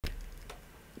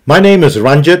My name is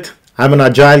Ranjit. I'm an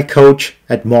Agile coach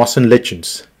at Moss &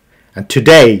 Lichens. And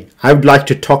today I would like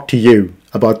to talk to you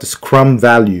about the Scrum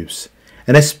values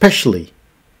and especially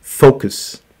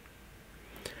focus.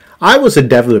 I was a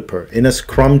developer in a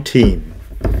Scrum team,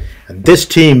 and this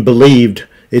team believed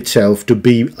itself to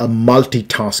be a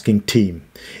multitasking team.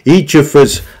 Each of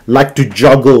us liked to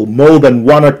juggle more than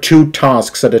one or two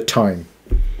tasks at a time.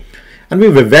 And we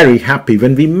were very happy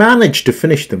when we managed to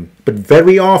finish them, but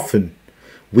very often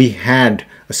we had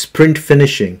a sprint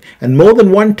finishing and more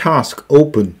than one task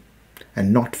open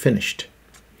and not finished.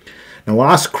 Now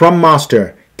our Scrum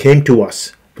Master came to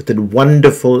us with a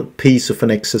wonderful piece of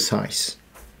an exercise.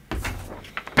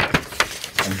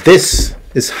 And this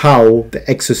is how the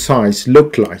exercise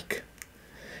looked like.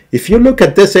 If you look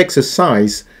at this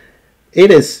exercise, it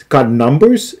has got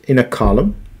numbers in a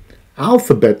column,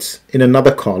 alphabets in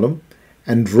another column,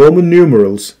 and Roman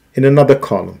numerals in another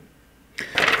column.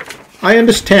 I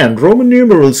understand Roman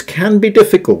numerals can be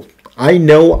difficult. I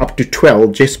know up to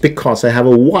 12 just because I have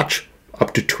a watch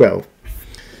up to 12.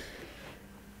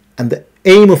 And the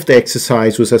aim of the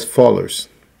exercise was as follows.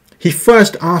 He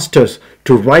first asked us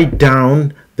to write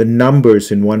down the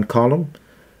numbers in one column,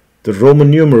 the Roman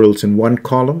numerals in one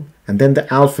column, and then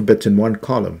the alphabets in one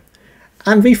column.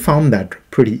 And we found that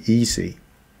pretty easy.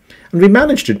 And we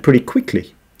managed it pretty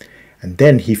quickly. And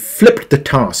then he flipped the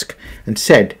task and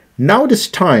said, now it is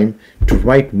time to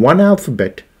write one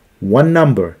alphabet, one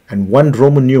number, and one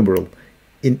Roman numeral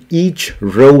in each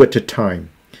row at a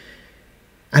time.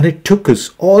 And it took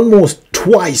us almost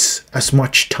twice as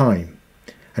much time.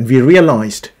 And we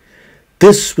realized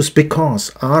this was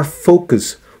because our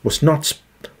focus was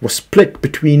split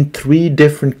between three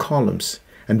different columns,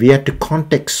 and we had to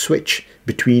context switch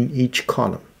between each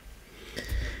column.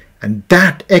 And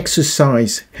that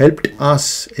exercise helped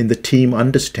us in the team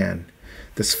understand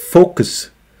this focus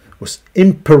was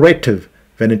imperative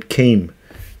when it came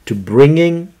to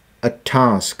bringing a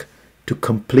task to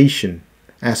completion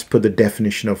as per the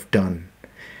definition of done.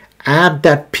 Add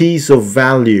that piece of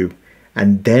value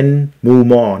and then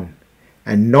move on,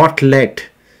 and not let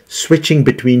switching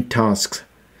between tasks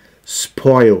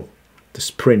spoil the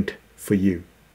sprint for you.